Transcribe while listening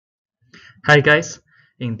Hi guys,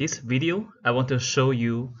 in this video I want to show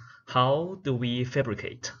you how do we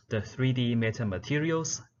fabricate the 3D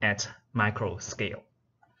metamaterials at micro scale.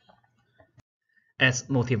 As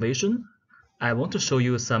motivation, I want to show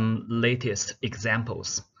you some latest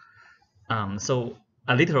examples. So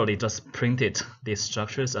I literally just printed these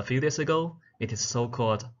structures a few days ago. It is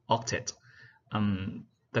so-called octet.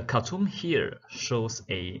 The cartoon here shows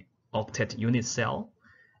a octet unit cell.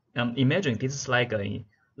 Imagine this is like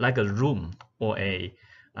a room or an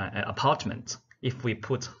apartment. If we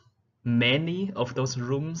put many of those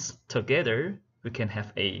rooms together, we can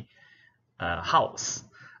have a house.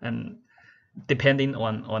 And depending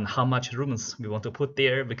on how much rooms we want to put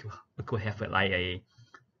there, we could have like a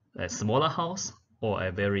smaller house or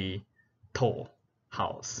a very tall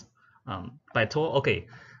house. By tall, okay.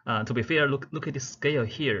 To be fair, look at the scale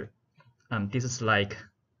here. This is like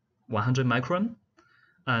 100 micron.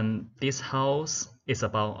 And this house is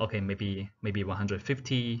about maybe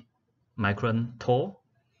 150 micron tall.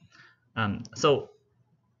 So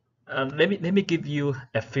let me give you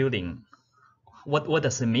a feeling. What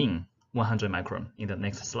does it mean 100 micron in the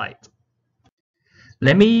next slide?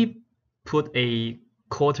 Let me put a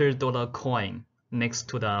 $quarter coin next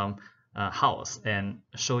to the house and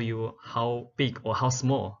show you how big or how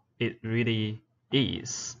small it really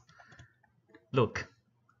is. Look.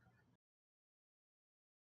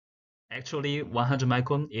 Actually, 100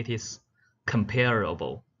 micron, it is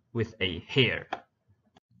comparable with a hair.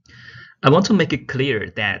 I want to make it clear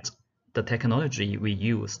that the technology we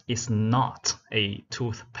use is not a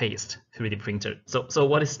toothpaste 3D printer. So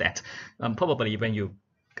what is that? Probably when you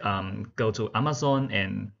go to Amazon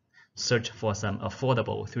and search for some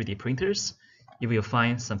affordable 3D printers, you will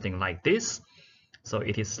find something like this. So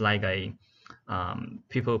it is like a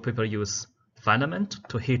people use filament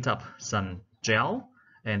to heat up some gel,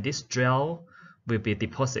 and this gel will be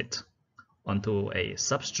deposited onto a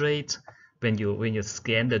substrate. When you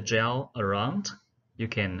scan the gel around, you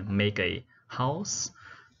can make a house,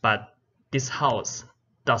 but this house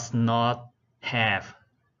does not have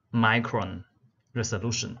micron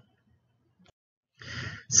resolution.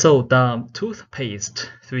 So the toothpaste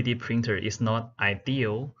 3D printer is not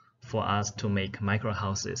ideal for us to make micro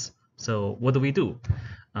houses. So what do?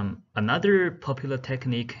 Another popular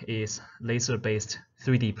technique is laser-based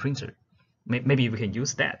 3D printer. Maybe we can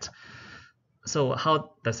use that. So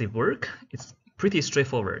how does it work? It's pretty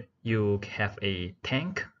straightforward. You have a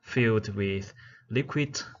tank filled with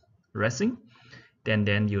liquid resin.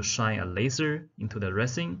 Then you shine a laser into the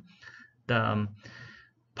resin. The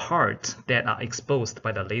parts that are exposed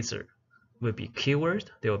by the laser will be cured,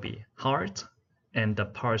 they will be hard, and the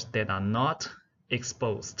parts that are not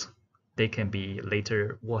exposed, they can be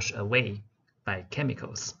later washed away by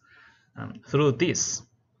chemicals. Through this,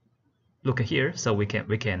 look here, so we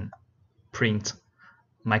can print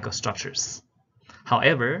microstructures.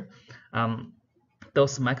 However,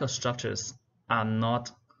 those microstructures are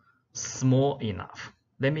not small enough.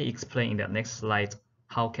 Let me explain in the next slide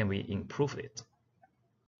how can we improve it.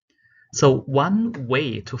 So one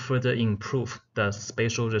way to further improve the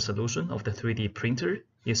spatial resolution of the 3D printer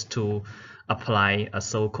is to apply a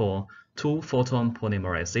so-called two-photon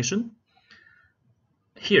polymerization.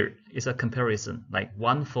 Here is a comparison, like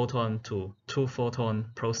one photon to two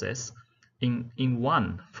photon process. In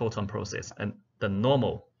one photon process, and the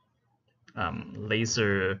normal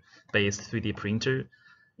laser-based 3D printer,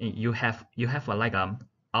 you have like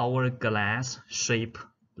hourglass shape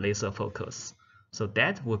laser focus. So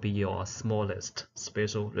that will be your smallest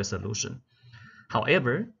spatial resolution.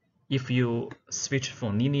 However, if you switch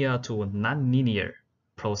from linear to non-linear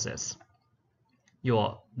process,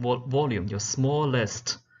 your volume, your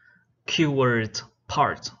smallest cured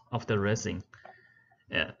part of the resin,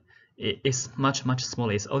 is much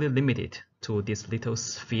smaller. It's only limited to this little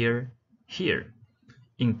sphere here.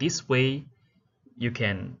 In this way, you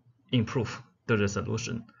can improve the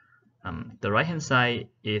resolution. The right hand side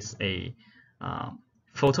is a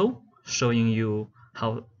photo showing you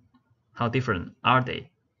how different are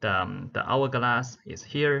they. The hourglass is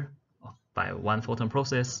here by one photon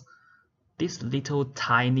process. This little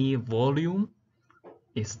tiny volume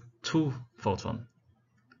is two photon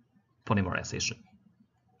polymerization.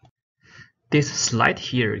 This slide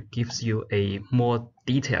here gives you a more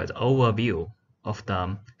detailed overview of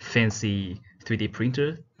the fancy 3D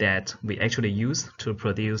printer that we actually use to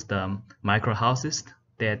produce the micro houses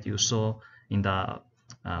that you saw in the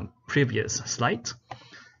previous slide.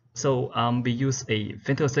 So we use a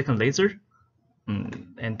femtosecond laser,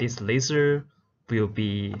 and this laser will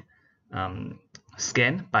be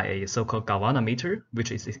scanned by a so-called galvanometer,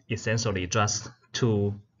 which is essentially just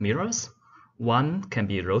two mirrors. one can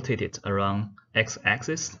be rotated around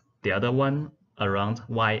x-axis, the other one around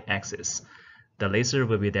y-axis. The laser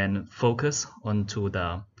will be then focused onto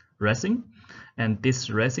the resin, and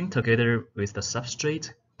this resin together with the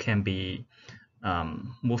substrate can be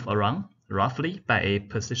moved around roughly by a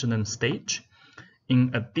positioning stage.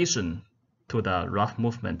 In addition to the rough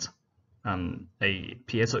movement, a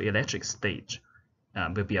piezoelectric stage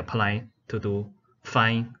will be applied to do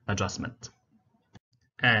fine adjustment.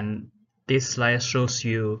 And this slide shows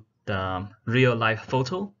you the real-life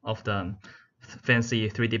photo of the fancy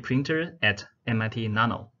 3D printer at MIT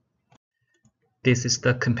Nano. This is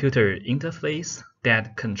the computer interface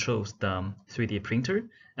that controls the 3D printer.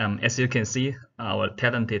 As you can see, our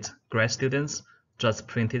talented grad students just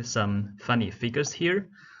printed some funny figures here.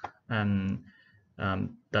 The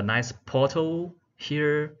nice portal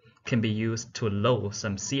here can be used to load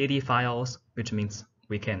some CAD files, which means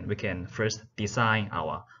we can first design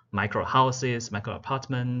our micro houses, micro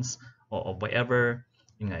apartments, or whatever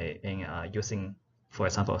using, for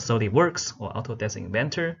example, SolidWorks or Autodesk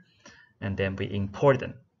Inventor, and then we import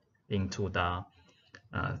them into the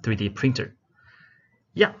 3D printer.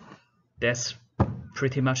 Yeah, that's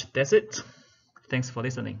it. Thanks for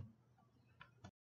listening.